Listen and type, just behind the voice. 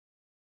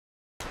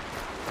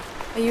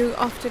Are you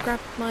off to grab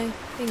my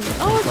thing?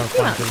 Oh,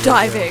 you're not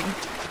diving.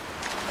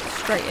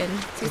 Straight in.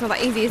 So it's not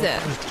that easy, is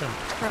it?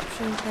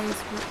 Corruption plays.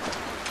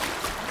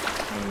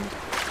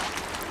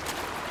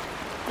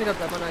 We got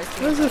them on those.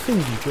 Where's the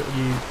things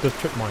the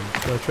trip mine,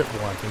 the trip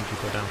wire things you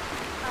put down?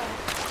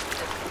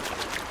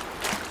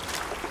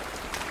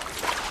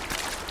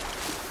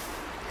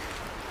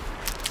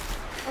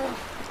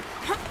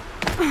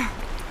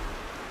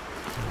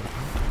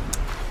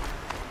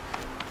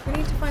 We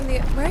need to find the.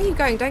 Where are you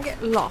going? Don't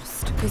get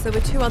lost, because there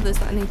were two others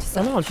that I need to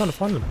search. Oh, no, I'm trying to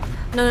find them.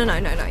 No.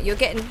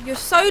 You're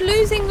so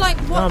losing. Like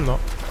what? No, I'm not.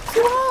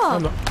 You are. No,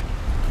 I'm not.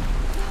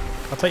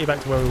 I'll take you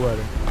back to where we were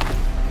then.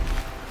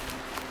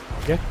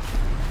 Yeah.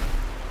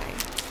 Okay.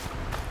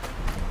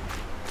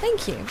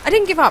 Thank you. I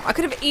didn't give up. I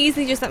could have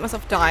easily just let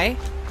myself die,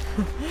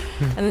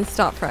 and then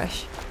start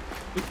fresh.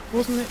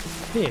 Wasn't it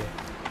here?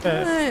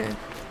 No.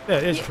 Yeah,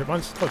 it is a trip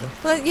mine. Hold on.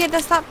 Well, yeah,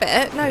 that's that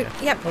bit. No.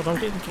 Yeah. Yep. Hold on,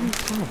 get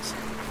cards.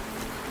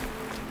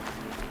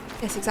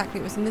 Yes, exactly.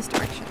 It was in this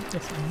direction.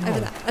 Yes, Over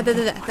there.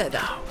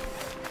 There.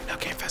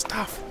 Looking for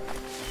stuff.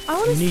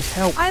 You need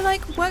help. I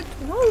like worked.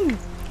 Whoa.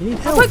 You need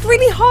help. I worked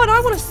really hard. I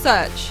want to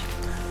search.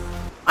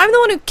 I'm the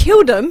one who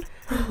killed him.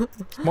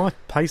 It's my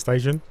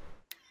PlayStation.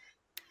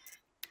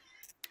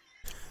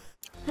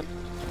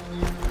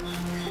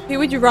 Who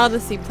would you rather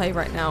see play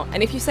right now?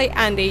 And if you say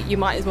Andy, you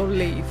might as well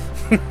leave.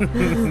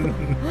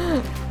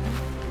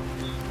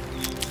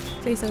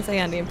 Please don't say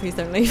Andy and please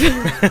don't leave.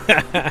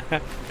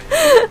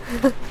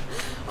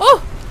 Oh!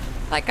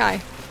 That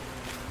guy.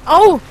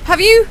 Oh!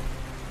 Have you?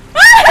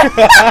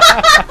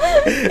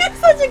 You're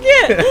such a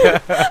kid!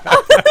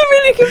 Oh, that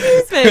really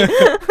confused me.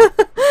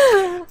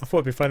 I thought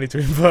it'd be funny to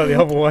invert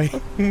the other way.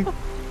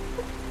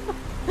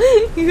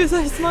 You were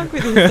so smug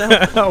with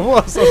yourself. I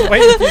was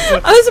waiting for you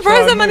to I was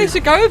surprised I managed to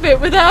go a bit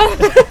without.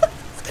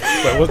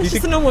 It's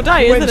just a normal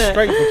day, isn't it? Went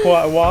straight for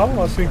quite a while. I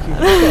was thinking,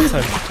 I'm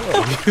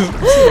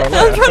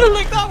trying to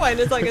look that way and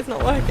it's like it's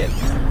not working.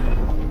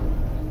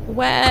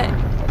 Where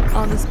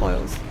are the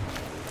spoils?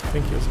 I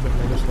think it was a bit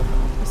more this way.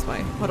 This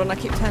way. Hold on, I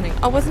keep turning.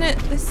 Oh, wasn't it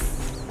this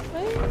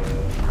way?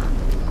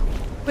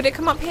 Would it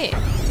come up here?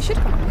 It should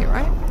come up here,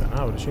 right?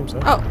 I would assume so.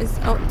 Oh,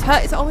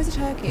 it's always a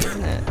turkey,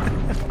 isn't it?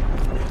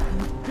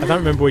 I don't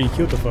remember where you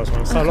killed the first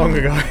one. It's so long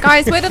ago.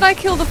 Guys, where did I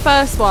kill the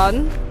first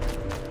one?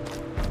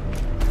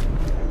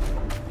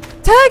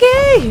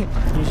 Turkey!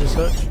 Use your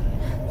search.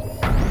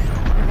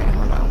 Okay,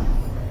 hold on.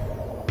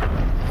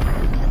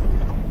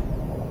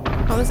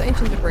 Oh, there's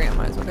ancient debris. I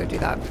might as well go do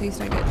that. Please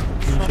don't get.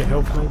 Use your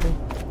health, maybe.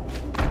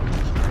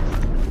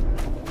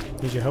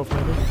 Use your health,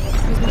 maybe.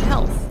 Use my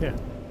health. Yeah.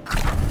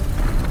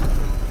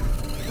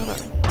 Hold on.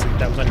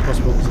 That was only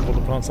possible because of all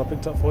the plants I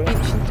picked up for you.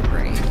 Ancient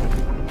debris.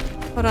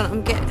 Hold on,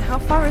 I'm getting. How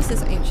far is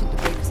this ancient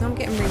debris? Because I'm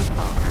getting really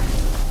far.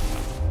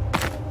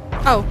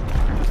 Oh,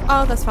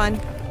 that's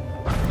fine.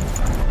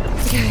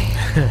 Okay.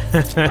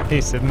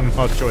 He said,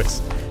 hard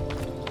choice.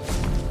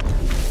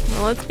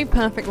 Well, let's be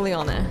perfectly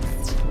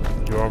honest.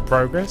 Do you want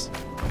progress?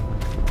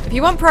 If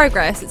you want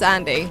progress, it's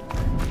Andy.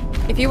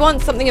 If you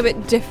want something a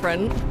bit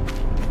different,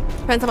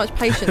 depends how much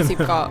patience you've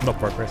got. Not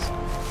progress.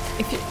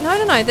 If you,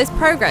 no, there's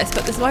progress,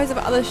 but there's loads of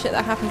other shit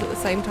that happens at the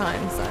same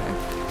time, so.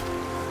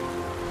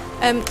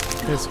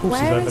 There's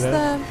horses where over is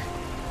there.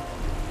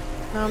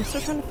 No, I'm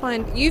still trying to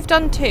find. You've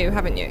done 2,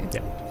 haven't you?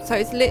 Yeah. So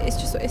it's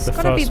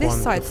got to be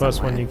this side. The first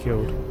somewhere. one you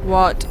killed.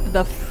 What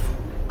the?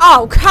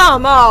 Oh,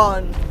 come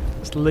on!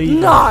 Just leave.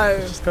 No.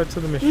 It. Just go to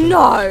the mission.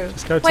 No.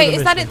 Just go to Wait, the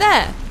is mission. that it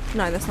there?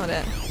 No, that's not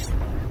it.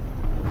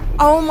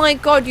 Oh my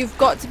god, you've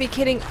got to be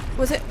kidding!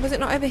 Was it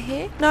not over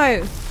here?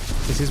 No.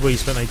 This is where you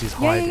spent ages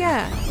hiding.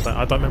 Yeah.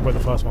 I don't remember where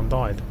the first one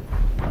died.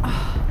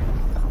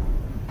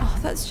 Oh,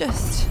 that's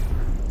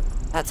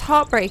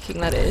heartbreaking.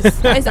 That is.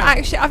 It's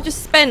actually. I've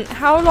just spent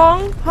how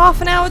long?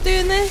 Half an hour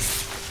doing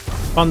this.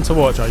 Fun to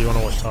watch. Oh, you want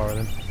to watch Tahra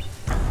then?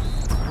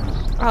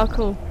 Oh,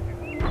 cool.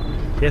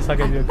 Yes, I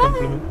gave you a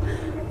compliment.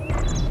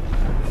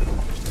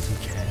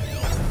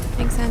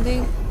 Thanks,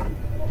 Andy.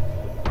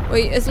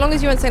 Wait, as long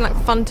as you weren't saying like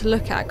fun to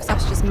look at, because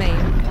that's just mean. I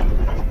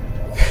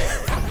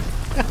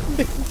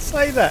didn't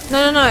say that.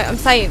 No. I'm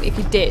saying if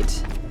you did.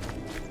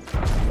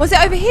 Was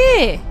it over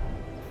here?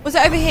 Was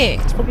it over here?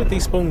 It's probably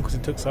despawned because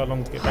it took so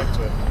long to get back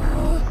to it.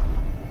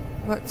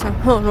 What? So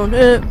hold on.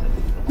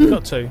 You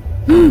got 2.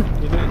 You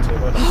did it 2.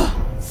 Well done.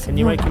 Can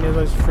you make any of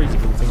those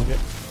freezable things yet?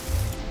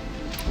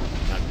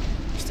 No.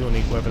 You still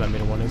need whatever that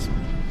middle one is. I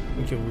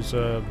think it was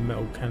a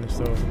metal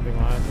canister or something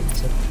like that. I think it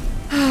said.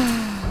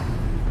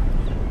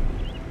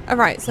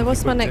 Alright, so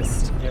what's my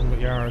next? You haven't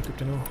got your arrow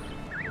equipped anymore.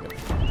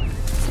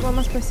 So what am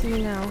I supposed to do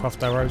now?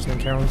 Craft arrows and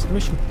then carry on to the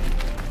mission.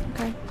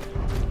 Okay.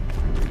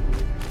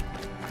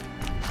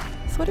 I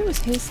thought it was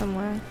here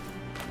somewhere.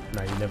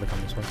 No, you never come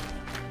this way.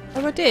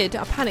 Oh, I did.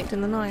 I panicked in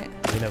the night.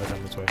 You never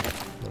come this way.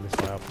 Not this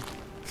way up.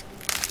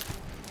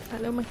 That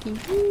little monkey.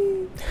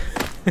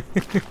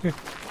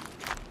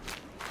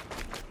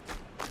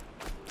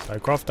 So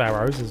craft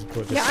arrows is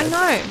what this Yeah, says.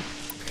 I know.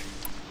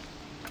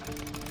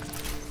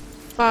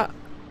 But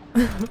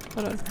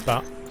hold on.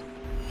 But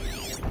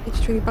It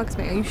just really bugs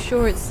me. Are you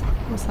sure it's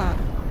what's that?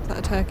 Is that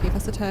a turkey?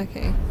 That's a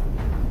turkey.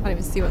 I don't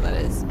even see what that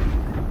is.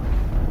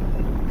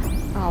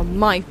 Oh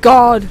my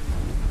god!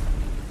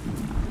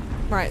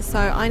 Right, so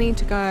I need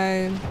to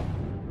go...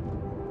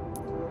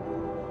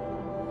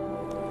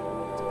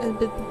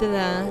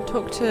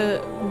 talk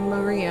to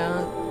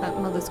Maria at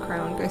Mother's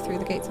Crown, go through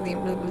the gates of the...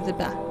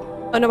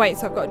 Oh no wait,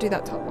 so I've got to do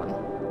that top one.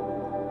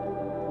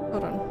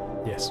 Hold on.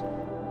 Yes.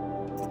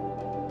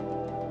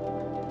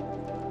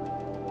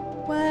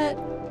 What?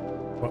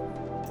 What?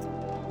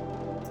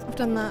 I've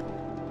done that.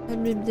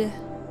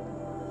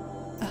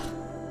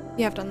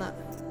 Yeah, I've done that.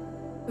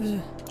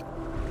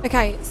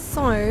 Okay,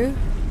 so...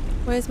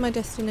 Where's my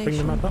destination? Bring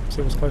the map up,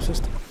 see what's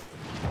closest.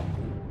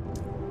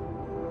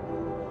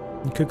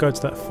 You could go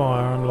to that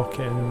fire, unlock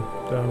it, and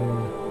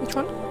which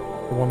one?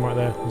 the one right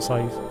there, and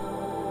save.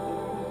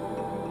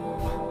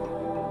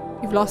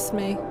 You've lost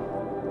me.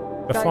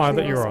 The fire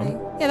that you're on. Me.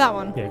 Yeah, that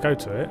one. Yeah, go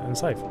to it and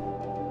save.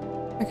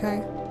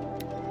 Okay.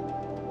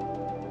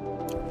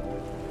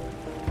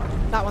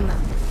 That one there.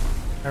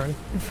 Aaron?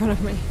 In front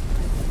of me.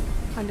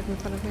 Kind of in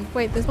front of me.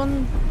 Wait, there's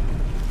one...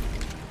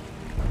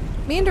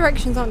 Me and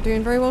directions aren't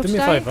doing very well today.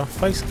 today. Do me a favour,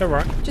 face go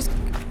right. Just...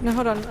 No,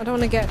 hold on. I don't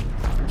want to get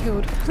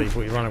killed. So you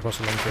thought you run across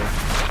a long field.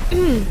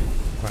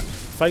 Right,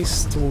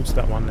 face towards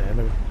that one there,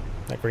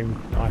 that green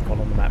icon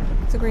on the map.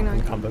 It's a green icon.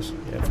 The compass.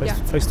 Yeah,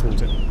 face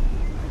towards it.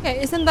 Yeah,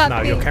 isn't that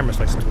No, your camera's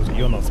facing towards it.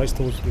 You're not. Face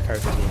towards your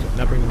character towards it.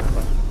 Now bring the map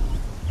up.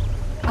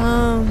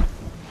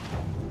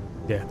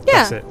 Yeah,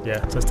 that's it.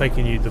 Yeah, so it's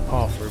taking you the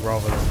path through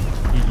rather than...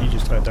 You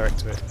just go direct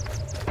to it.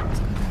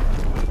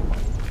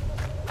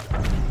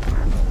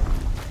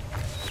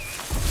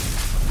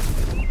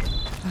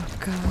 Oh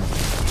god.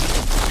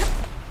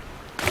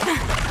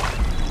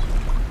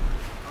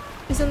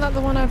 Isn't that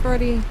the one I've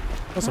already...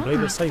 Possibly,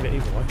 let's save it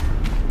either way.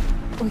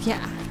 Oh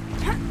yeah.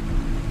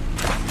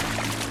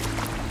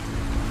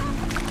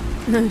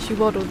 She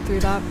waddled through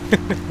that.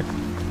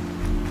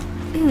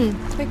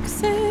 Quick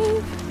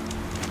save.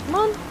 Come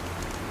on.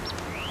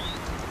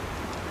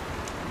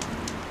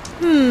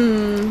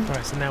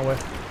 Right, so now we're...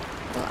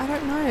 Well, I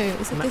don't know.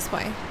 Is it this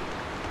way?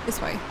 This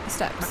way. The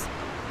steps.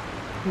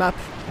 Map.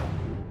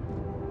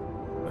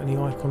 Any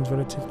icons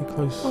relatively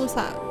close? What was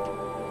that?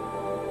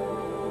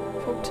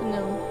 Talk to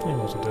Nil. Yeah,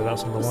 we'll do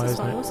that on the way,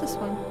 isn't it? What's this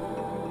one?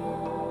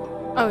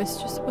 Oh, it's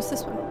just... What's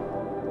this one?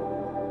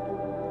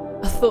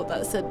 I thought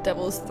that said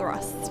Devil's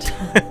Thrust.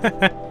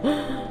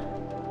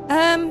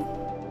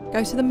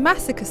 Go to the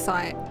massacre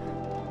site.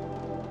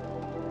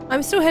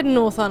 I'm still heading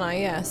north, aren't I?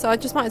 Yeah, so I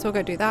just might as well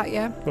go do that,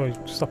 yeah? Oh,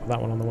 stop at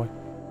that one on the way.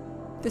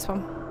 This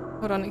one.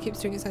 Hold on, it keeps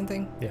doing its own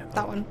thing. Yeah.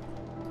 That one.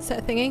 Set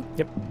a thingy?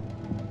 Yep.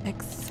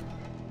 X.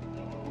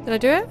 Did I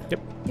do it? Yep.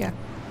 Yeah.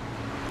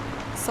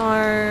 So,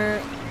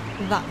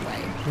 that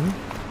way.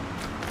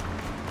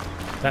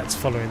 That's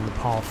following the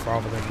path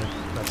rather than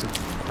that's a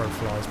crow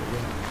flies, but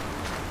yeah.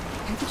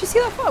 Okay, did you see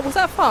that fox? Was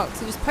that a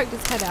fox? It just poked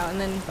its head out and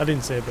then... I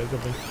didn't see it, but it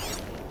could be.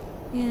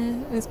 Yeah,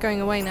 it's going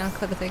away now,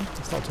 clever thing.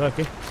 It's not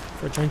turkey,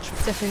 for a change.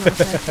 It's definitely not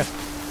turkey.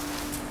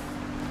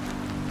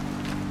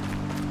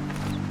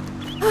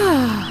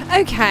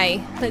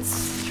 Okay,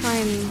 let's try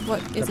and...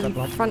 What is in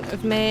front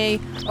of me?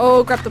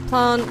 Oh, grab the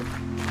plant.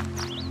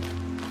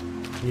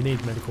 You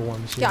need medical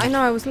ones. Yeah, I know.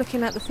 I was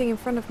looking at the thing in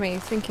front of me,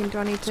 thinking, do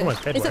I need to...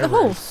 Dead, is it the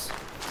horse?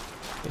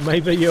 It may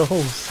be your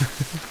horse.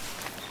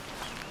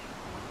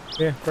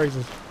 Yeah,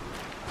 crazy.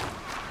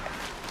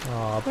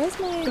 Oh, where's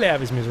my... get out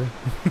of his misery.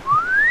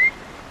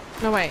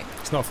 No, wait.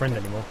 It's not a friend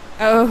anymore.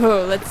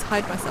 Oh, let's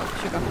hide myself,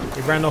 sugar.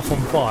 It ran off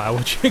on fire,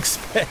 what do you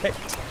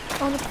expect?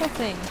 Oh, the poor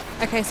thing.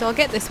 Okay, so I'll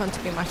get this one to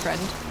be my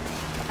friend.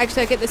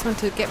 Actually, I'll get this one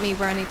to get me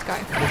where I need to go.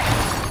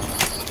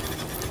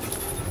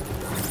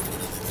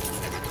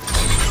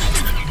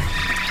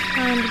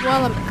 And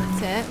while I'm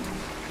at it...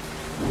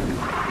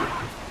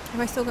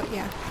 Have I still got...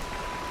 Yeah.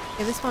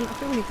 Yeah, this one, I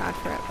feel really bad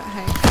for it, but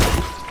hey.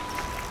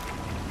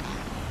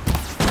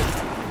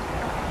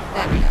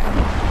 There we go.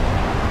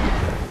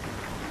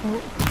 Oh.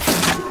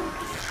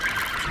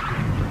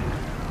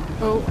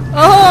 Oh.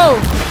 Oh!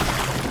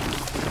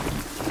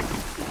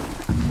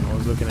 I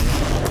was looking at you.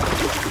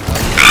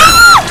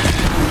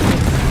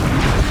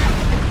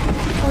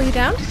 Oh, you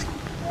down?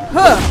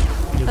 Huh!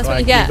 That's what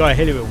you get. You gotta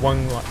hit it with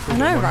one, like... I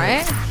know,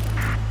 right?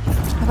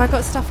 Have I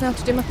got stuff now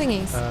to do my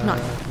thingies? No.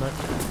 No.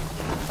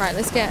 Right,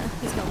 let's get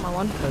on my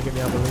one. Go get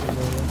the other one.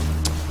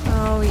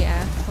 Oh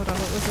yeah. Hold on,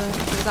 what was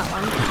that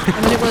one?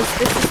 And then it was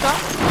this to stop?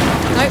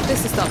 Nope,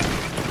 this to stop.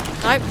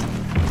 Nope.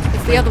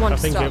 It's the other one to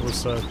stop. I think it was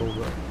circle,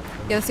 but...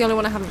 Yeah, that's the only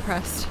one I haven't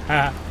pressed.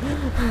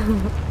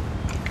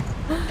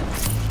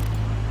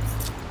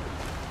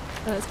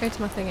 So let's go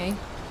to my thingy.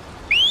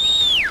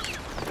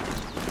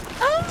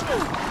 Ah!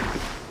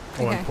 I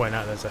want to point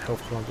out there's a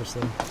health plant just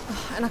there.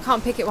 Oh, and I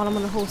can't pick it while I'm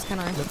on the horse, can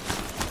I? Nope.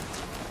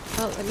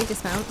 Oh, let me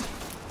dismount.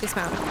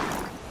 Dismount.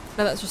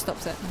 No, that just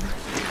stops it.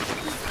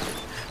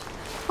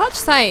 For God's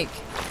sake!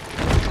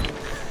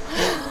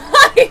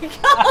 I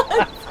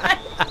can't!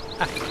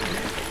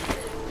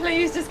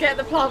 Please just get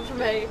the plant for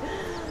me.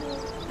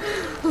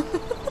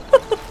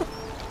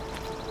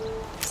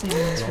 Saving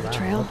this for the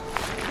trail.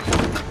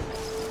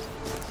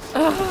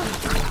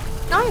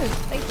 No,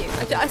 thank you.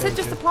 I said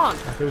just the plant.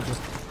 It was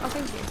just. Oh,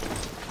 thank you.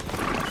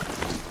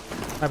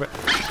 Have it.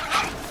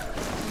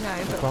 No,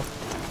 The but... plant.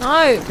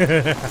 No!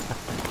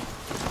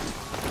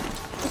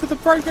 Look at the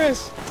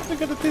progress.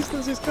 Look at the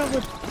distance it's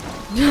covered. Wait,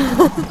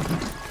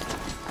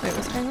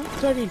 what's going on?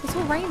 Jackie. It's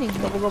all raining.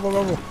 Rubble, rubble,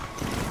 rubble.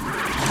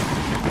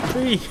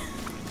 Tree.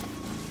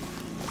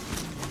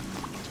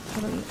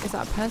 Hold on, is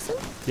that a person?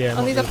 Yeah.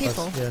 Oh, these are the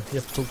people? place. Yeah, you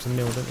have to talk to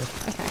Neil, don't you?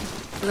 Okay.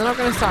 So they're not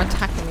going to start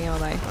attacking me, are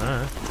they?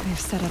 Ah. They've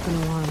set up an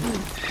alarm.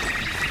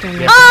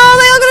 Yeah. Oh,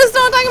 they are going to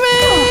start attacking me!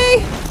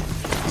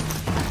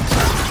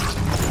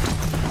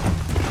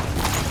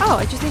 Oh,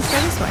 I just need to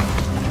go this way.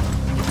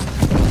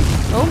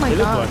 Oh my They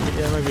look god. like it,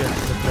 yeah, maybe I have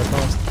to go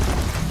past.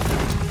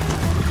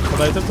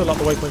 Although it does look like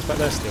the waypoint's back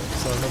there still,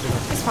 so maybe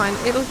not. It's fine,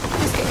 it'll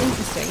just get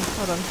interesting.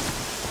 Hold on.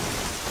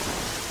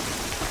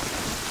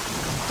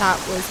 That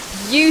was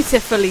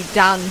beautifully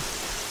done.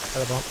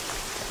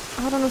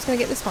 Hold on, I was going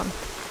to get this one.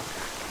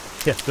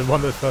 Yeah, the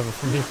one that's further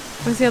from you.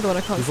 Where's the other one?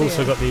 I can't You've see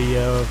also it. got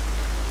the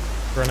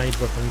grenade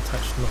weapon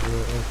attached, not the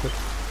equip.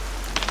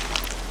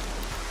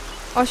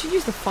 Oh, I should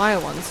use the fire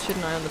ones,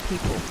 shouldn't I, on the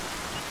people?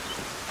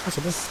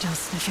 Possibly. Still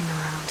sniffing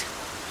around.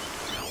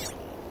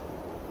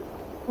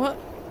 What?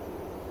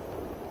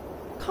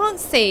 Can't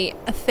see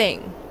a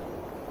thing.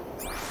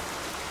 Right,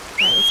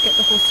 let's get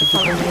the horse to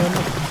follow me.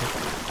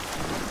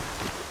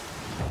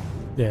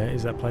 Yeah, it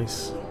is that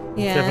place.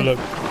 Yeah. If you ever look,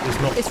 it's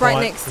not It's quite,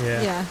 right next.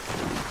 Yeah.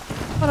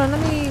 Hold on,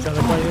 let me. Is that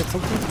the way you're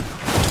talking? I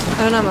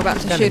don't know, I'm about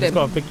to shoot He's him.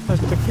 got a big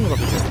thing above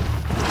his head.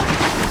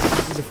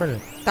 He's a friendly.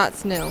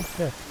 That's nil.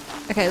 Yeah.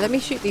 Okay, let me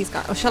shoot these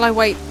guys. Or shall I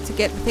wait to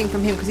get the thing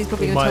from him? Because he's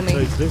probably He going to might tell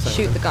tell you me to do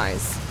shoot something. the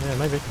guys. Yeah,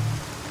 maybe.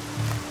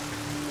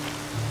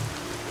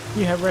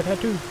 You have red hair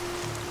too.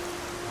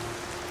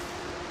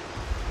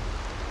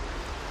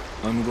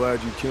 I'm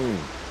glad you came.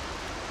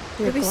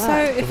 It'd be so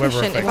glad. The weather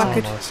efficient if effects I are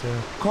could. nice,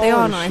 yeah. Call They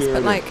are and nice, share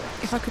but it. like,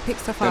 if I could pick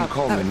stuff Then up,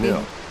 call that me would be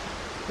Neil.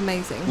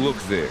 amazing. Look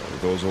there,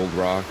 those old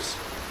rocks.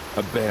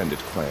 A bandit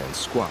clan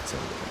squats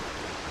under them.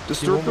 You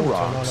Disturb want the more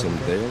time, rocks I'll and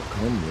have a they'll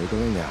come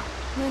wriggling out.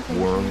 No, thank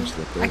Worms you.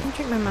 that they I can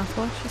drink my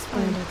mouthwash, it's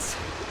fine. Bandits.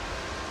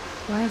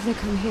 Why have they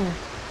come here?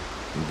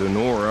 The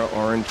Nora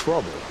are in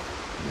trouble.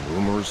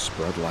 Rumors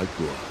spread like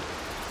blood.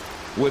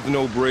 With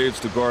no braves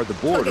to guard the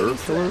border,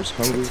 used to it. killers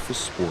hungry for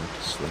sport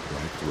slip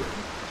right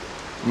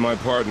through. My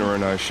partner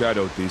and I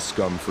shadowed these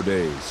scum for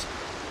days.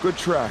 Good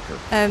tracker,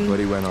 but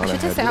he went on I should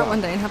ahead test it out without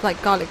one day and have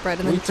like garlic bread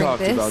and We then drink talked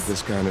this about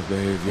this kind of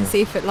behavior. and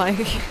see if it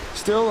like.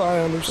 Still, I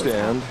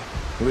understand.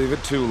 Leave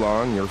it too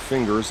long, your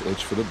fingers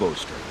itch for the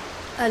bowstring.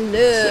 I love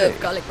Say.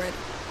 garlic bread.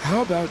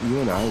 How about you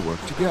and I work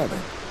together?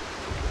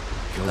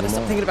 Kill Gotta them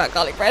stop all. thinking about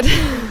garlic bread.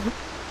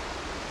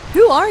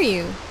 Who are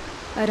you?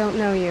 I don't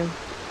know you.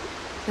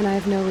 And I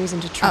have no reason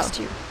to trust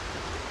you.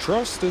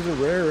 Trust is a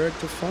rare egg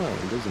to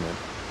find, isn't it?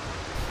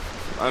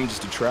 I'm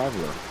just a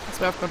traveler That's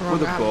where I've gone wrong.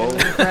 with a I bow, haven't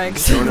been to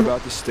Greg's. concerned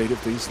about the state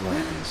of these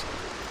lands,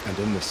 and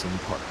a missing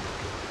partner.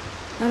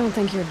 I don't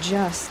think you're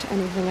just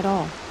anything at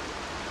all.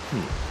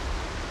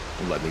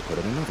 Let me put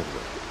it another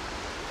way.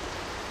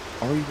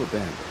 Are you a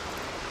bandit?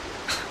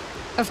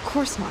 Of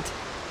course not.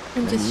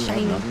 I'm Then just you have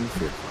shiny. nothing to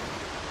fear from.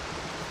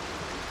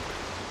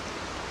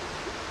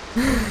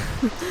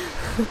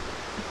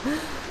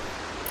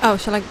 Oh,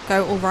 shall I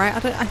go all right?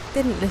 I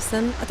didn't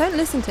listen. I don't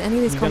listen to any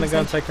of these You're going to go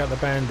and conversations. take out the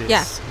bandits.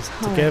 Yeah. Is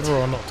Hold. together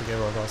or not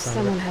together? I've got to say.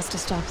 Someone has to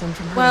stop them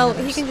from hurting Well,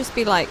 others. he can just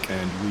be like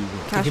And we will.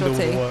 He can do all the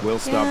casualty. work. We'll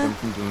stop Yeah. them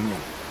from doing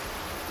anything.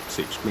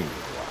 Save screaming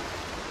a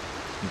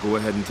while. Go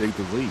ahead and take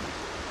the lead.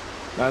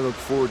 I look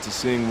forward to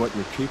seeing what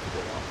you're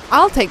capable of.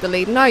 I'll take the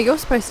lead. No, you're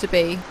supposed to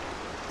be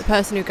the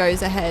person who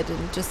goes ahead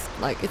and just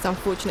like it's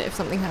unfortunate if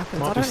something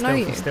happens. Might I be don't know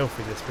you.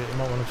 stealthy this bit. You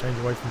might want to change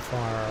away from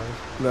fire arrows.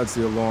 That's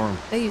the alarm.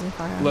 They're using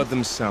fire arrows. Let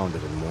them sound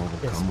it and more will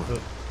Yes, come with but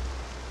it.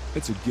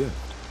 It's a gift.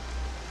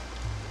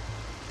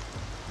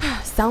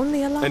 Sound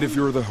the alarm. And if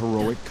you're the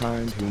heroic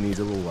kind who needs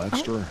a little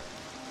extra,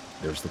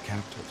 there's the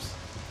captives.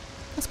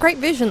 That's great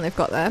vision they've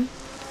got there.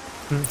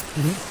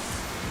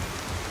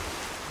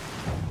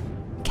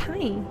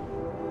 Okay.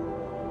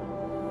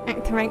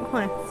 Activate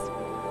quest.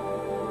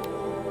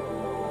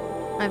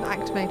 I've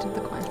activated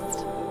the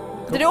quest.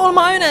 Did it all on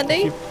my own,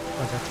 Andy. Okay.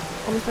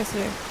 What am I supposed to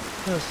do?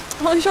 Yes.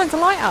 Oh, he shines a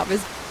light out of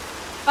his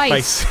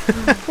face.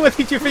 What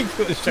did you think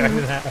it was showing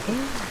that?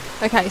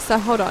 Okay, so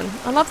hold on.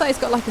 I love that he's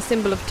got like a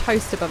symbol of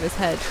toast above his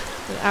head.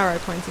 With an arrow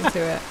pointing to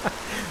it.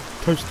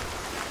 Toast.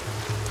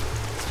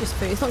 It's just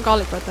food. It's not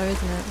garlic bread though,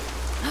 isn't it?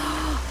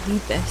 I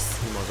need this.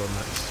 Oh my god,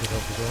 Matt, this is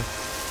help as well.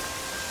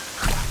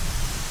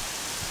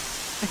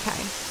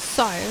 Okay,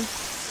 so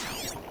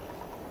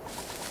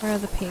where are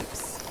the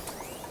peeps?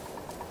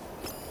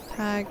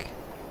 Tag.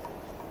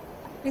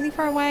 Really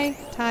far away?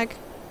 Tag.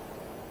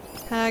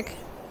 Tag.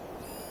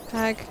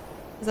 Tag.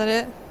 Is that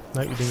it?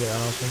 No, you didn't get that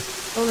last one.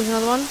 Oh, there's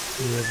another one?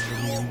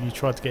 Yeah, you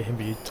tried to get him,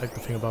 but you take the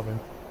thing above him.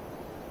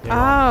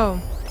 Yeah,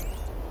 Oh.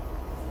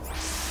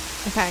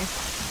 Okay,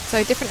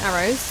 so different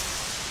arrows.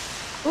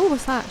 Oh,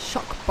 what's that?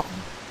 Shock bomb.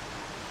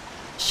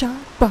 Shock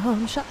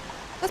bomb. Shock.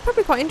 That's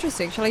probably quite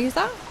interesting. Shall I use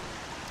that?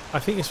 I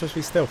think it's supposed to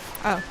be stealth.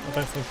 Oh. I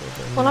don't think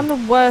it'll be. Well, I'm the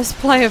worst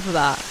player for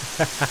that.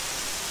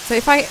 So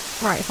if I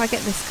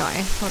get this guy,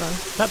 hold on.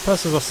 That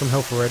person's lost some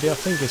health already. I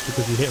think it's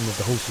because you hit him with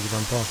the horse as you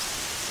run past.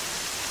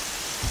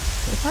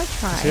 If I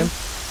try. See him?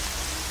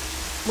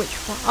 Which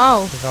one?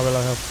 Oh. The guy with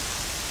low health.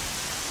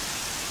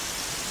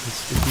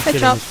 If you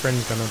kill him, his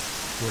friend's gonna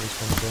what he's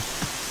trying to do.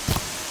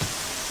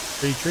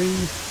 Tree.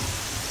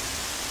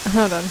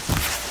 Hold on.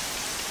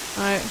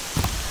 Alright.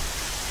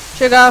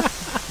 Sugar!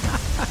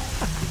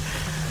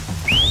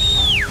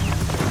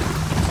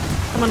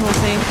 Come on,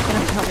 horsey. You're gonna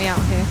have to help me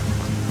out here.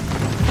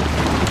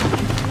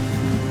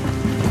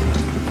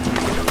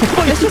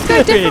 Let's just go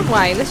a different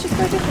way. Let's just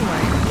go a different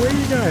way. Where are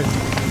you going?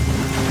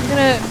 I'm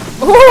gonna...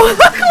 Oh,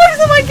 how close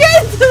am I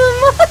getting to the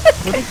mic?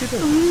 What did you do?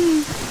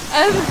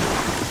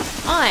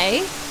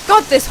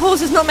 God, this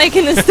horse is not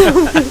making this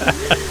still.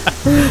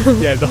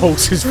 Yeah, the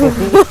horse is full.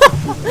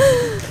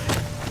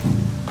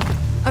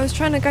 I was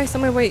trying to go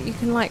somewhere where you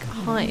can, like,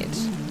 hide.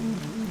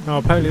 Oh,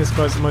 apparently this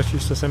guy's the most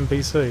useless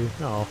NPC.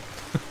 Oh.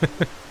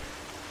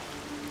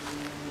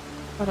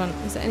 Hold on,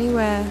 is there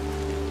anywhere...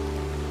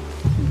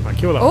 Right,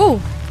 kill that. Oh!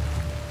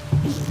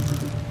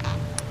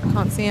 I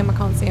can't see him, I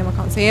can't see him, I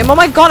can't see him. Oh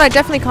my god, I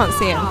definitely can't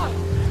see him.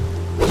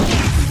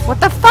 What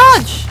the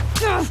fudge?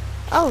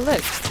 Oh,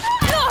 look.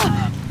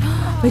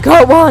 We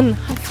got one!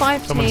 High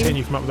five, Someone's team. hitting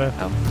you from up there.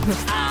 Oh.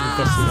 You've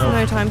got some health.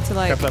 No time to,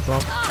 like... Grab that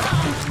plant.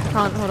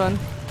 Can't, hold on.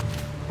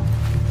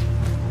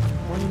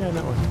 Why are you going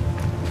that way?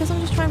 Because I'm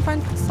just trying to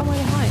find somewhere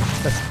to hide.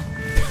 That's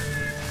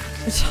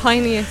The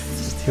tiniest.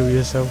 just heal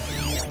yourself.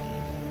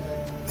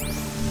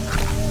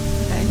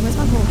 Okay, where's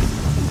my horse?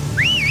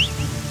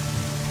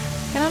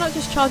 Can I not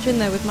just charge in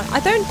there with my... I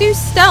don't do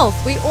stealth!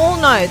 We all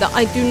know that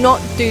I do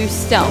not do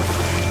stealth.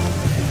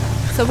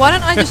 So why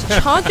don't I just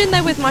charge in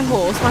there with my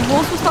horse? My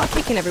horse will start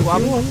kicking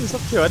everyone. Go on, it's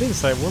up to you. I didn't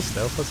say it was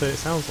stealth. I said it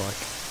sounds like.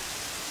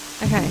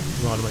 Okay,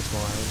 You might make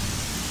more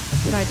arrows.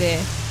 good idea.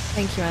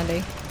 Thank you,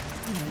 Andy.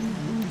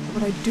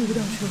 What would I do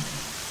without you?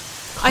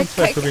 I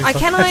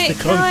can't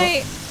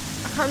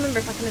remember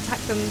if I can attack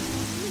them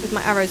with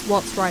my arrows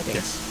whilst riding.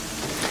 Yes.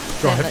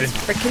 Then Driving.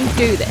 let's frickin'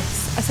 do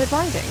this. I said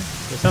riding.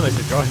 It sounds like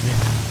you're driving.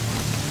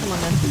 Come on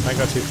then. Don't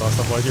go too fast,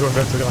 otherwise you won't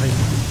be able to go.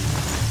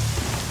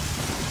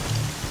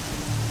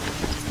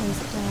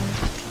 Close it down.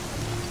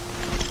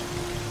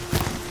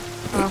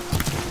 Oh.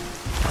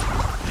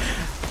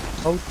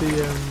 Hold the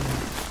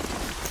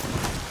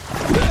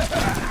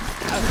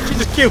You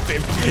just killed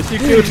him! You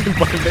killed him by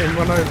letting him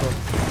run over.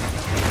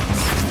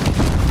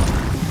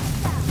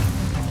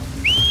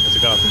 There's a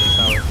guy up in the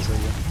tower, I can see you.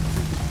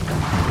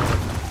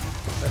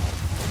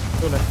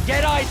 Go left.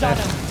 Get eyes on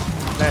him!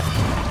 Left.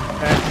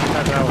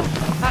 That tower.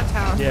 That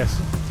tower. Yes.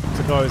 It's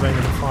a guy who's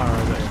aiming a fire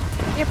over there.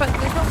 Yeah, but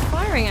they're not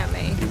firing at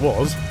me. He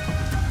was.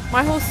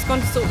 My horse has gone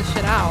to sort this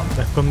shit out.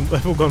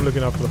 They've all gone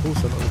looking after the horse,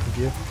 they're not looking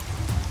for you.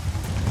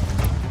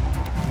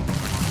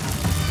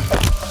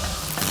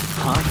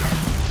 Huh?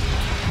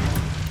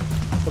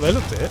 Well, they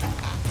looked at it.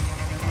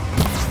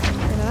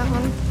 Rid of that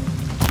one.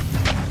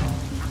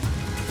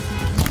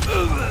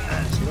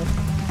 See that?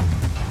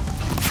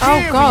 Oh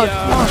god,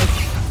 come on.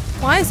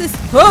 Why is this?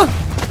 Oh!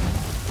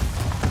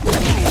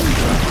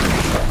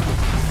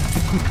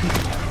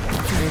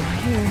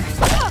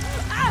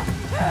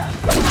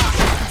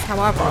 That's how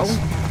I roll.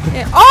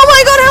 Yeah. Oh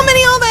my god, how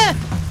many are there?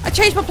 I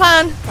changed my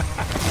plan.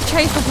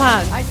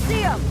 I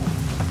see him!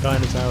 Guy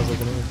in the tower's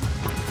looking at him.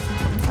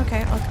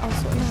 Okay, I'll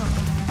sort him out.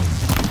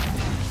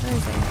 Where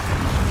is he?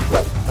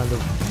 Kind of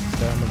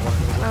down the right a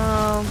little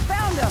bit.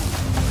 Found him! I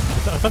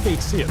don't think you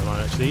can see it at the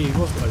moment actually, he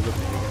was looking at you.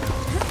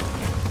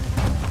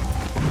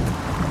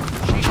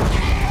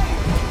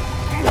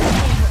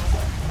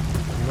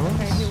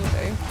 Okay, he will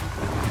do.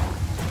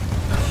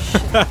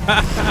 There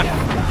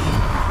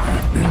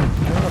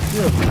are a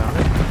few of them now, eh?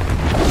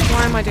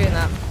 Why am I doing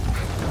that?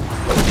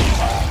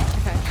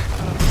 Okay,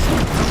 hold on.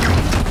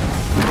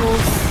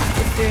 Wolf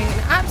is doing an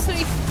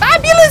absolutely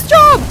fabulous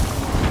job!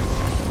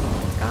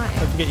 Guy.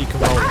 Don't forget you can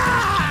roll it.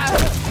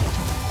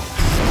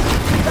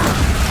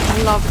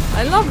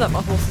 I love that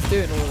my horse is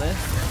doing all this.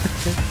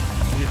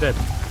 You're dead.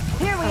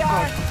 Here we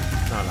are!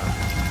 No.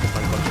 Just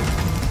unconscious.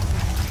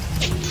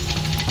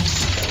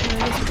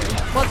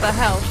 What the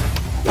hell?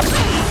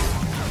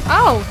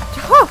 Oh!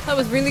 Oh, that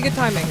was really good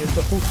timing. It's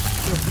the horse.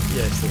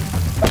 Yeah, it's the...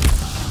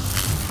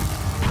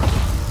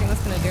 Think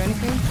that's gonna do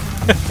anything?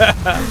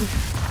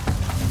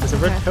 There's a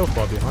red Okay. health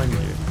bar behind you.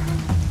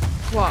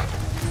 What?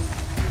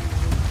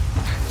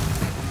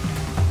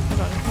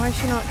 Hold on, why is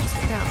she not just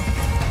down?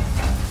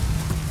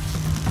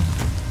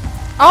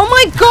 Oh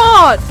my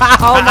god!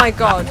 Oh my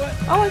god!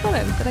 Oh, I got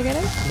him. Did I get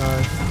him? No.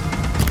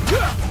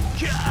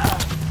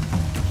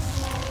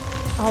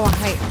 Oh, I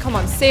hate. Come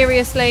on,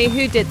 seriously?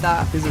 Who did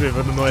that? He's a bit of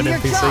an annoying Your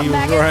NPC, job, he was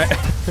maggot. right.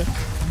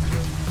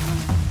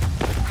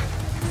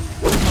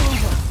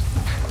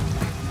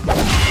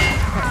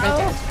 They're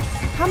dead.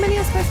 How many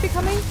are supposed to be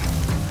coming?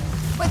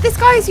 Wait, this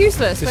guy is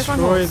useless. Where's my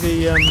Destroy horse?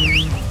 the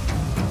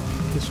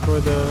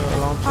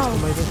alarm system Oh.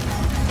 maybe?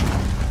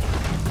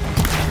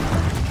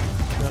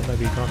 No,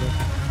 maybe you can't do.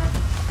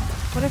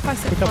 What if I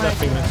set Pick up fire that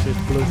thing to that's it?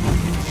 just blue.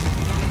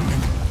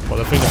 Well,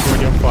 the thing that's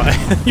already on fire.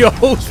 Your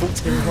horse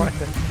walked in right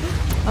there.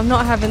 I'm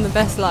not having the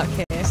best luck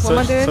here. What am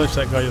I doing? Search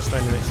that guy you're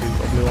standing next to, he's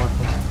got a blue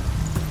icon.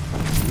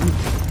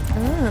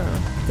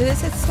 Oh. Did it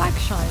say slag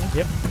shine?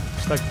 Yep.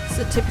 Slag. It's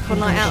a typical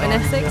night out in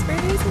Essex,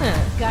 really, isn't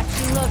it? Got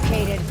you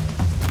located.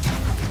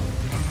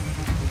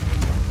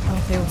 Oh,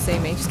 they all see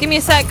me. Just give me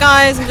a sec,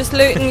 guys. I'm just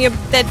looting your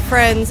dead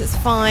friends. It's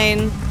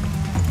fine.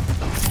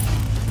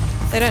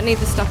 They don't need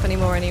the stuff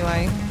anymore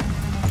anyway.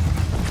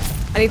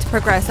 I need to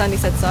progress. Andy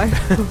said so.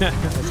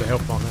 There's a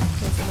health bar there.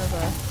 There's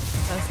another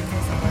person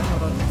here somewhere.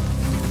 Hold on.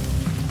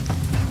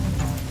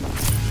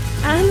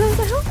 And there's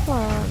a health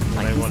bar.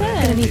 Like you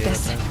said. I need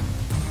this.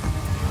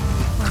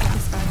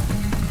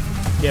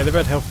 Yeah, the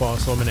red health bar I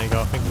saw a minute ago,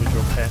 I think it was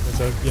your pet.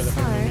 There's a yellow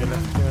thing on your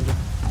left. Behind you.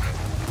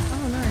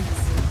 Oh, nice.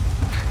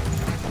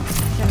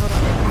 Okay, hold on.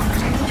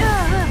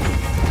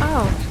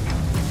 Oh.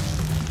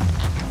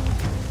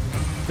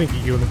 I think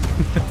you killed him.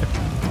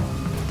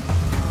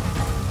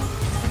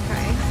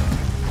 Okay.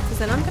 Because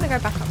then I'm going to go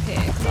back up here,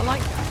 because I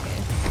like it up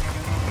here.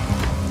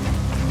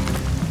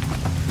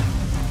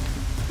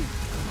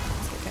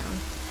 Let's get down.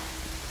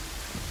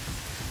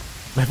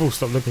 They've all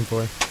stopped looking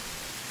for you.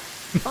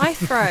 If I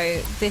throw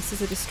this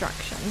as a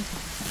distraction,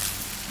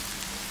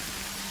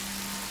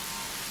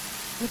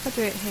 what if I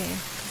do it here?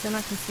 Because then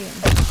I can see him.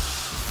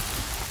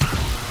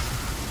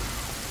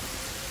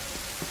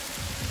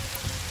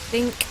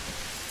 Think.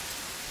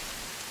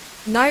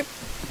 Nope.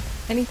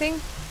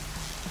 Anything?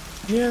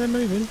 Yeah, they're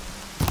moving.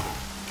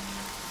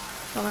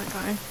 Not that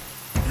guy.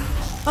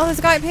 Oh, there's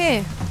a guy up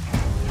here.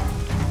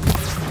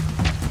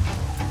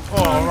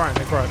 Oh, right,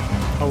 they're great.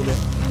 Hold it.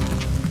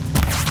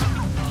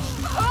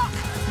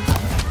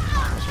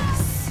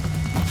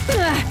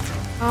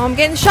 Oh, I'm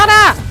getting shot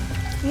at!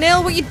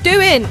 Neil, what you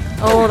doing?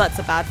 Oh, that's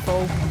a bad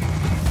fall.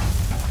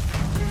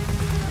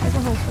 Where's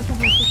my horse? Where's my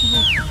horse? Where's my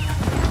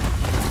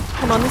horse?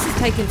 Come on, this is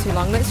taking too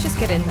long. Let's just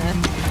get in there.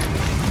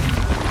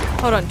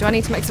 Hold on, do I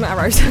need to make some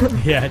arrows?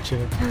 Yeah,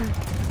 actually.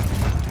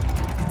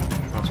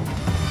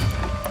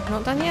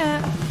 Not done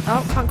yet.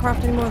 Oh, can't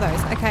craft any more of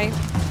those. Okay.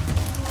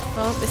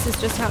 Well, this is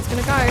just how it's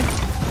gonna go.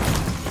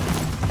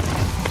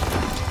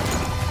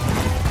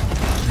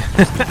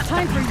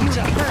 Time for you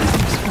to hurt.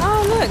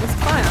 Oh, look, there's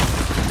fire.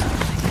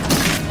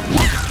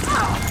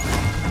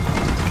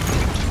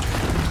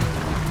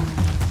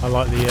 I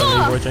like the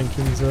Leroy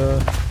Jenkins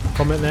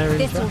comment there in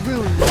This will chat.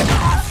 ruin you.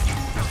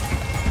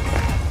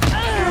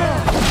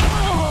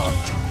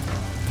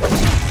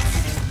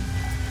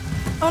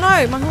 Oh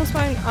no, my horse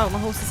won't. Oh, my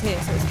horse is here,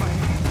 so it's fine.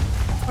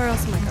 Where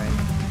else am I going?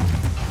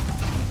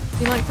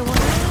 You like the one?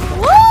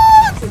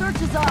 What?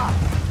 Search is off.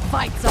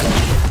 Fight's up.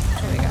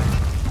 There we go.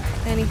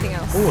 Anything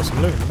else? Oh,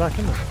 some loot in the back,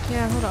 isn't there?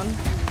 Yeah, hold on.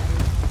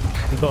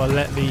 You've got to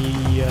let the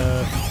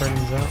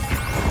friends out.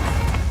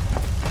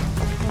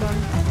 Hold on.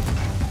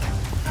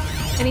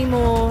 Any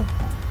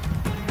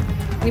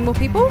more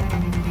people?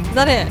 Is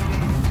that it?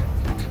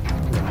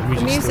 The The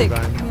music's music.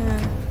 still going.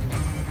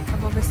 Yeah.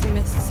 I've obviously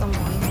missed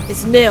someone.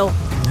 It's Nil.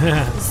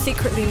 It's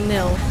secretly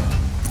Nil.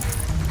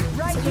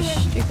 Right Such a here.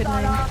 stupid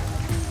name.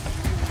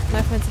 No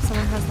offense if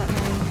someone has that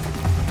name.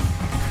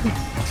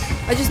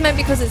 I just meant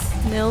because it's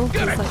Nil.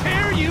 It's like,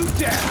 Tear you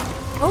down!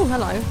 oh,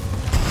 hello.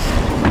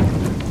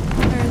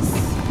 Where's...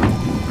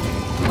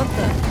 What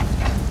the...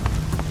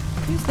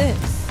 Who's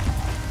this?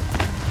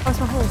 Where's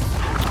my horse?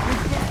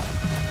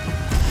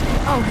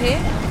 Oh, here?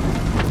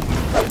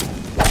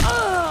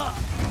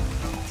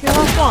 Is he the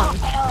last one?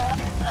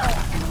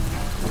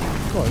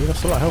 Oh, you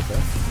lost a lot of health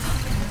there.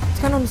 What's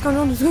going on? What's going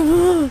on? What's going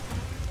on?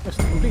 That's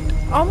not complete.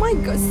 Oh my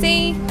god,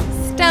 see?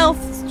 Stealth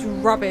is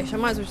rubbish. I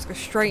might as well just go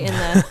straight in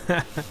there.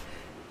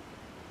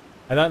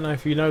 I don't know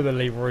if you know the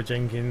Leroy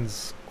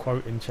Jenkins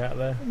quote in chat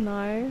there.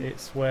 No.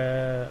 It's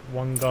where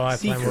one guy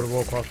playing World of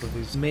Warcraft with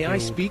his May I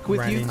guild speak with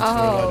ran you? into a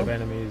Oh. load of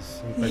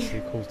enemies and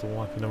basically caused a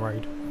wipe in the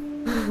raid.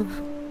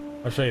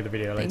 I'll show you the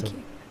video later.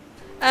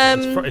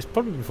 Thank you. It's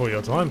probably before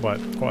your time by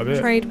quite a bit.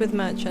 Trade with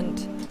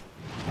merchant.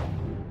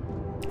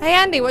 Hey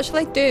Andy, what should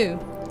I do?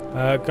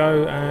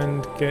 Go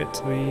and get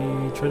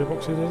the treasure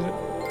boxes, is it?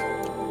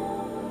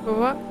 For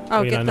what?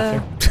 Oh, you get know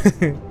the...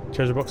 nothing.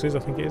 Treasure boxes, I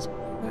think it is.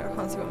 Wait, I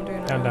can't see what I'm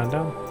doing Down, now.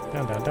 down, down.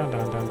 Down, down, down,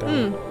 down, down,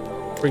 down.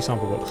 Hmm. Free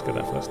sample box, get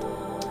that first.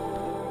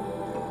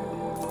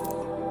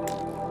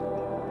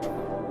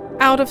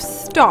 Out of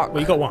stock.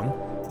 Well, you got one.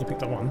 You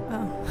picked up one.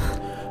 Oh.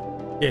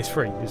 Yeah, it's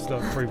free. It's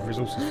like free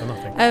resources for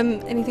nothing.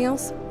 Anything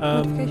else?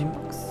 Notification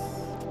box.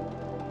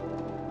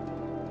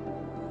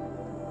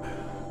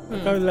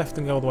 Go left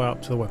and go all the way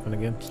up to the weapon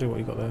again. See what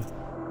you got there.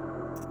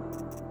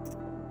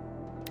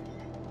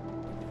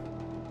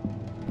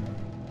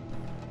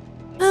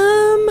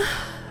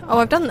 Oh,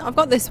 I've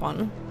got this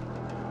one.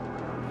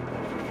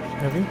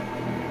 Have you?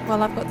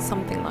 Well, I've got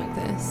something like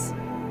this.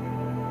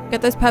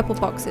 Get those purple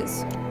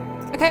boxes.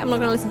 Okay, I'm not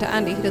going to listen to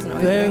Andy. He doesn't know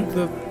what he's They're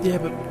doing. the yeah,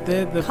 but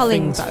they're the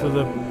Culling things bow. for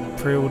the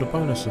pre-order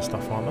bonus and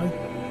stuff, aren't they?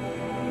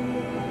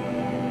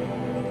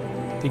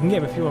 You can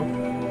get them if you want.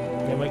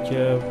 They make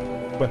your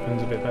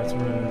weapons a bit better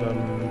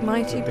and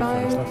Mighty different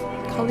bow, stuff.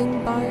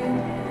 culling bow.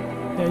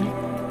 Yeah, you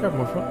Grab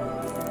one for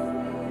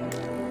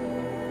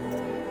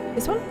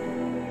This one?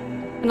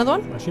 Another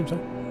one? I assume so.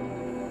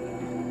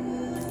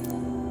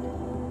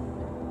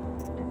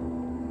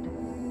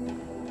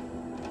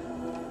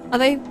 Are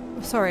they...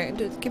 Sorry,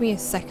 give me a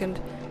second.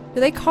 Do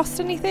they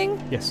cost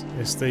anything? Yes,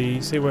 it's the...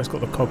 See where it's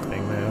got the cog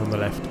thing there on the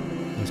left?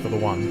 It's got the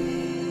 1.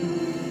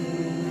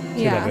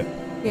 See Yeah. that bit?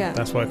 Yeah.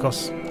 That's what it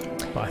costs.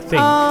 But I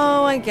think...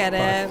 Oh, I get but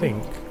it. I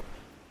think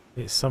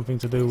it's something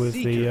to do with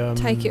the...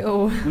 Take it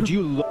all. Would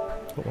you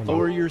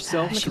lower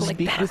yourself Gosh, to like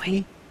speak that with way.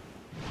 me?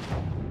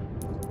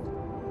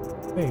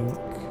 I think...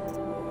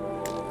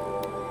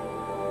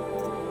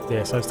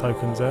 Yeah, so those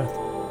tokens there.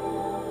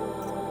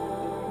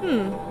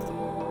 Hmm.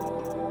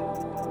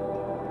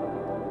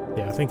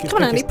 Yeah, I think it's...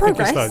 Come on, Andy,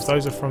 progress. Those.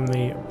 Those are from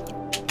the...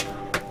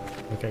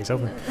 Okay,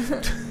 self me.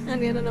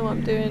 Andy, I don't know what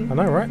I'm doing. I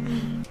know, right?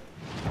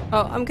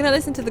 Oh, I'm gonna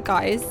listen to the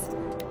guys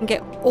and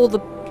get all the...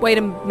 Wait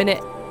a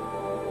minute.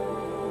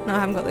 No, I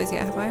haven't got those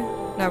yet, have I?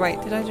 No, wait,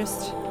 did I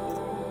just...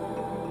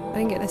 I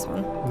didn't get this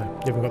one.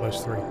 No, you haven't got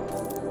those 3.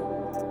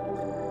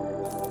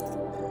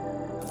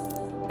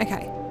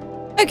 Okay.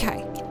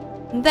 Okay.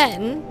 And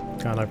then...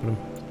 Can't open them.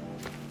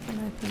 Can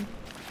open.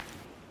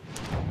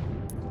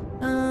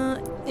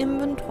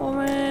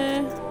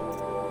 Inventory.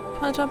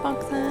 Pleasure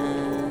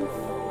boxes.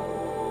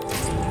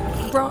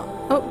 Drop.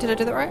 Oh, did I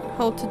do that right?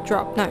 Hold to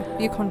drop. No,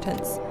 view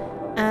contents.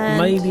 And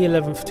May the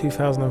 11th,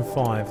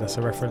 2005, that's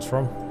a reference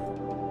from.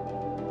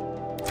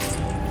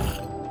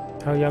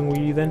 How young were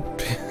you then?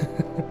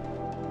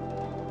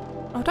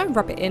 Oh, don't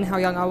rub it in how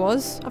young I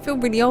was. I feel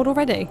really old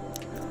already.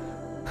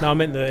 No, I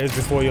meant that it was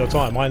before your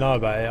time. I know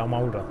about it, I'm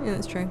older. Yeah,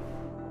 that's true.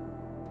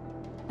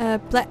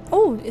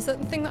 Oh, is that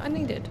the thing that I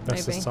needed?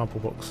 That's Maybe. the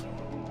sample box.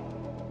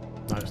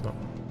 No, it's not.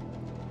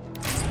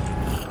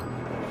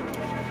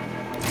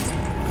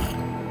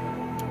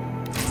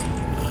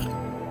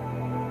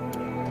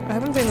 I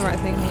hope I'm doing the right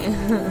thing here.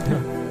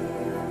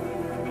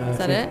 Is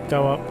that it?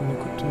 Go up and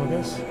equip them, I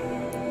guess. Where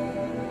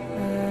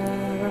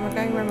am I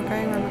going? Where am I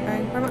going? Where am I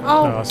going? Where am I?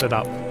 Oh! No, I said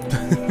up.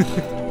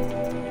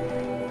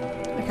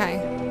 Okay.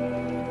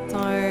 So,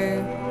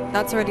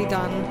 that's already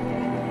done.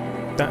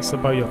 That's the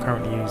bow you're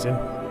currently using.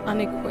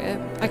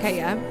 Unequip. Okay,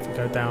 yeah.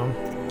 Go down.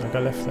 No, go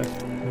left,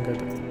 left. And go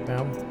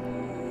down.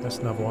 That's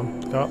another one.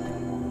 Go up.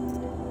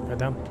 Go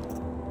down.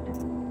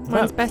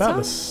 Mine's better? About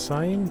the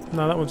same.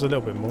 No, that one's a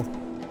little bit more.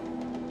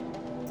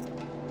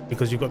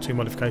 Because you've got 2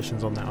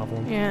 modifications on that other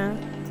one. Yeah.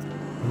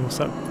 And what's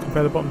that?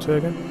 Compare the bottom 2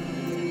 again.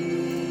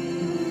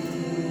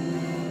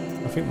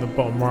 I think the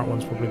bottom right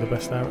one's probably the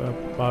best bow out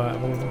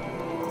of all of them.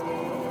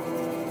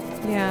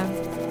 Yeah.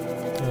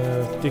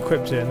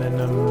 Equipped it and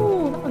then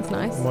Ooh, that one's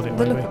nice. mod it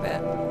The look maybe. of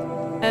it.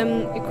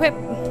 Equip.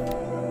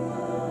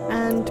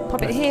 And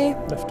pop it Left. here.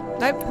 Left.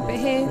 Nope, pop it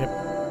here. Yep.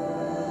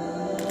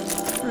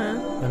 Huh.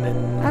 And then...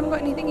 I haven't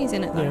got any thingies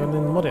in it though. Yeah, and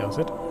then mod it, I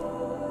said.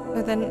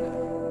 So then,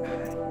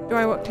 do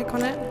I click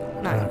on it?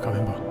 No. I can't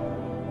remember.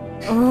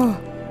 Oh.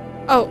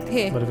 Oh,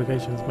 here.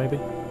 Modifications, maybe. I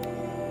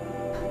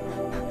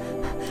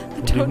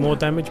We'll do don't more know.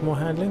 damage, more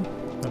handling.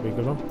 That'd be a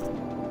good one.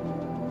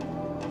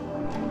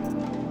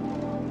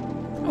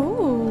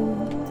 Ooh.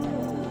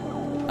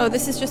 Oh,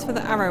 this is just for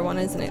the arrow one,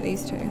 isn't it?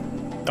 These two.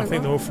 I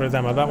think they're all for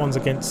damage. That one's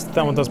against.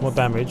 That one does more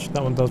damage.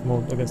 That one does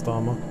more against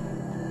armor.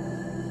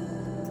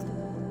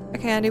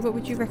 Okay, Andy, what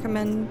would you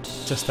recommend?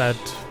 Just add.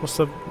 What's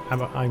the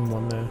aim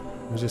one there?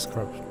 Resist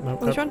corruption. No,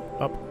 Which one?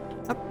 Up.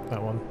 Up.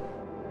 That one.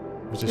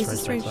 Resist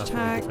Resist range range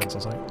attack. attack. Defense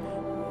or something.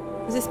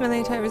 Resist melee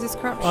attack, resist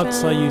corruption. I'd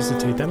say use the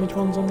 2 damage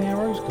ones on the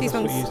arrows. 'Cause These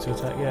that's what you ones? use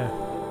to attack. Yeah.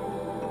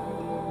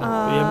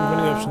 But you haven't got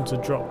any option to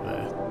drop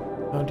there.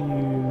 How do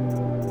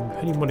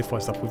you modify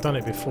stuff? We've done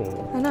it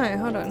before. I know,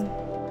 hold on.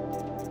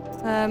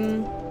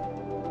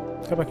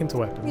 Let's go back into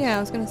weapons. Yeah, I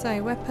was going to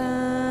say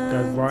weapons.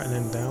 Go right and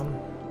then down.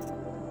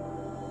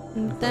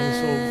 And Okay,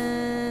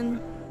 then...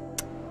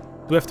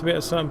 Do we have to be at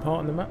a certain part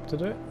on the map to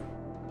do it?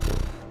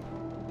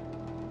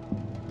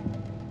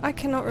 I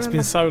cannot It's remember.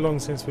 been so long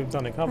since we've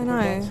done it. I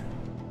know.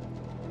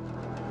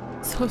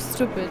 So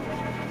stupid.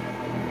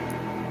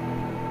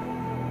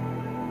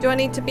 Do I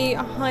need to be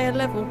a higher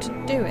level to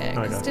do it?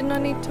 No, you Because don't. didn't I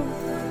need to...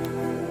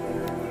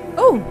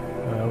 Oh!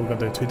 We're going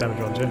to do 2 damage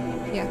ones, yeah?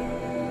 Yeah.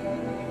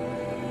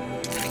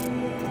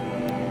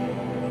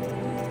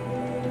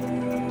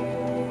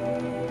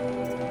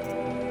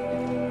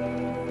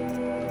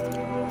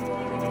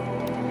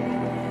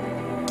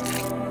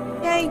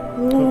 Yay!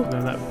 Ooh.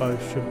 Then that bow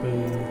should be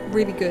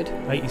Really good.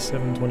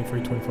 87,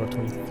 23, 25,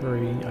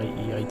 23,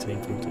 80,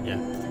 18, 14, yeah.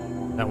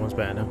 That one's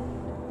better now.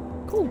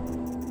 Cool.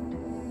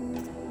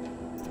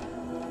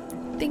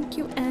 Thank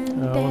you,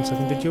 and 1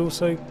 second, did you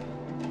also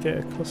get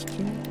a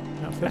costume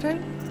I outfit?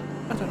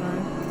 don't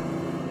know.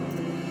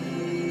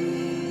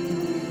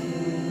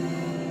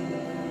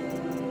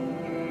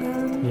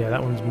 Yeah,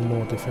 that one's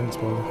more defense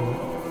by looking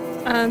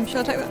at it.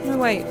 Shall I take that? No,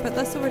 wait, but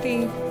that's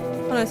already...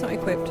 Oh no, it's not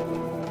equipped.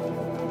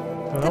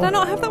 Oh, Did I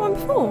not have that one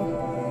before? I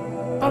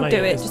know I'll do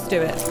you- it, it's- just do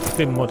it. It's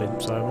been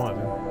modded, so it might have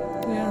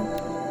been. Yeah.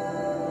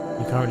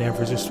 You currently have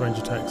resist range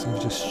attacks and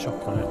just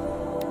shock on it.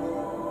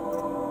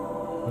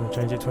 Want to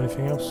change it to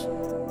anything else?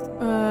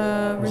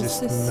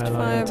 Resist melee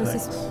fire, attacks.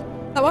 resist.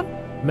 That one?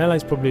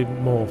 Melee's probably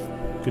more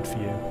good for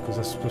you because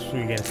that's what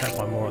you're getting attacked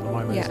by more at the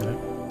moment, Yeah. isn't it?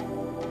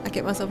 I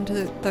get myself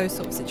into those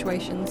sort of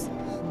situations.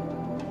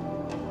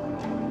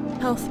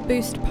 Health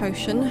boost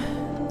potion.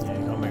 Yeah,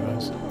 you can't make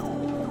those.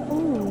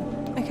 Ooh.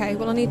 Okay,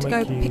 well I need to go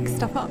Make pick you-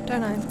 stuff up,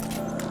 don't I?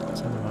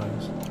 Some of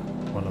those.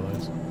 One of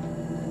those.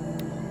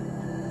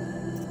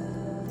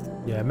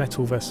 Yeah,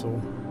 metal vessel.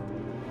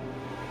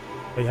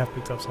 Yeah, you have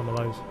picked up some of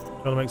those.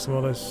 Trying to make some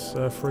of those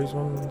freeze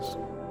ones.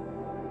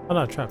 Oh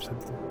no, traps.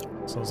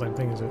 It's not the same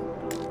thing, is it?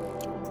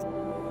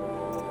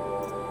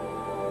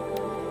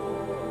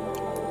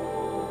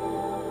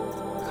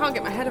 I can't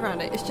get my head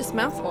around it. It's just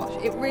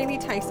mouthwash. It really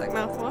tastes like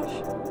mouthwash.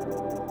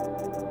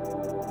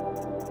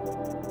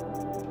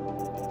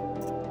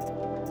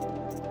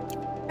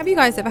 Have you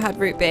guys ever had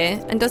root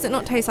beer and does it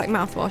not taste like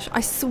mouthwash?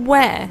 I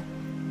swear.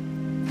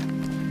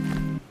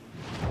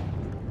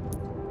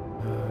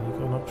 You've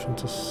got an option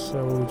to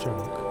sell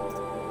junk.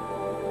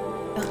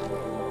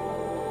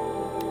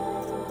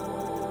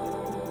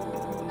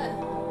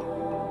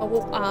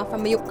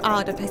 From your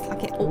the place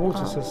like it. The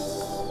water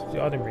says...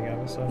 Yeah, I didn't bring it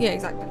over, so... Yeah,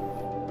 exactly.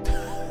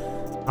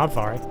 I'm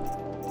sorry.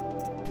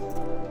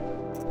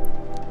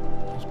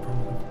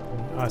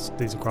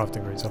 These are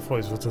crafting greens. I thought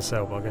it was to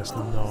sell, but I guess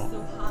not.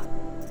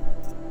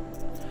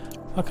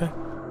 Okay.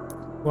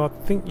 Well,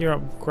 I think you're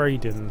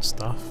upgrading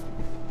stuff.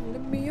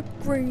 Let me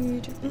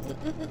upgrade.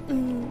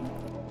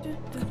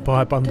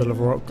 Buy a bundle of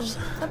rocks.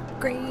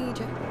 Upgrade.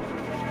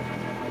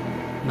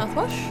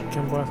 Mouthwash. You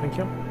can buy, thank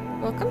you.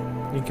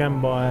 Welcome. You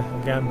can buy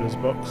a gambler's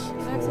box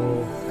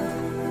for...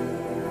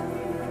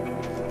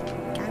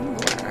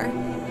 Gambler.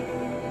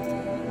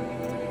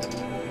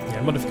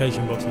 Yeah,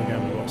 modification box and a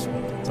gambler box.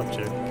 It's up to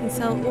you. Can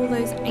sell all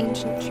those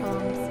ancient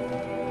charms.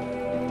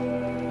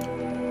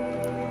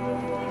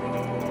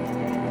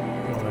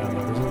 What are they,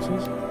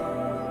 resources?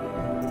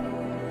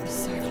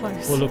 So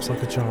close. What looks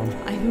like a charm?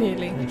 I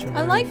nearly. Ancient I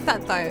ruin. like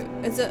that though.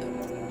 Is it?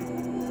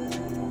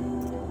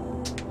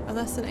 Oh,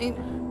 that's an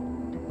ancient.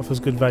 Offers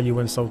good value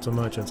when sold to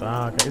merchants.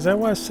 Ah, okay. Is there a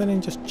way of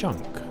selling just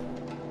junk?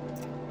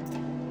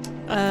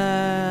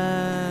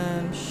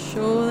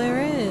 Sure there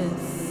is.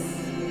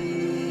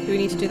 Do we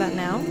need to do that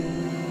now?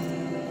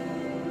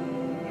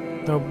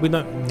 No, we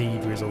don't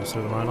need resources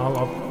at the moment.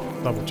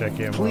 I'll double check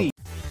it. Please.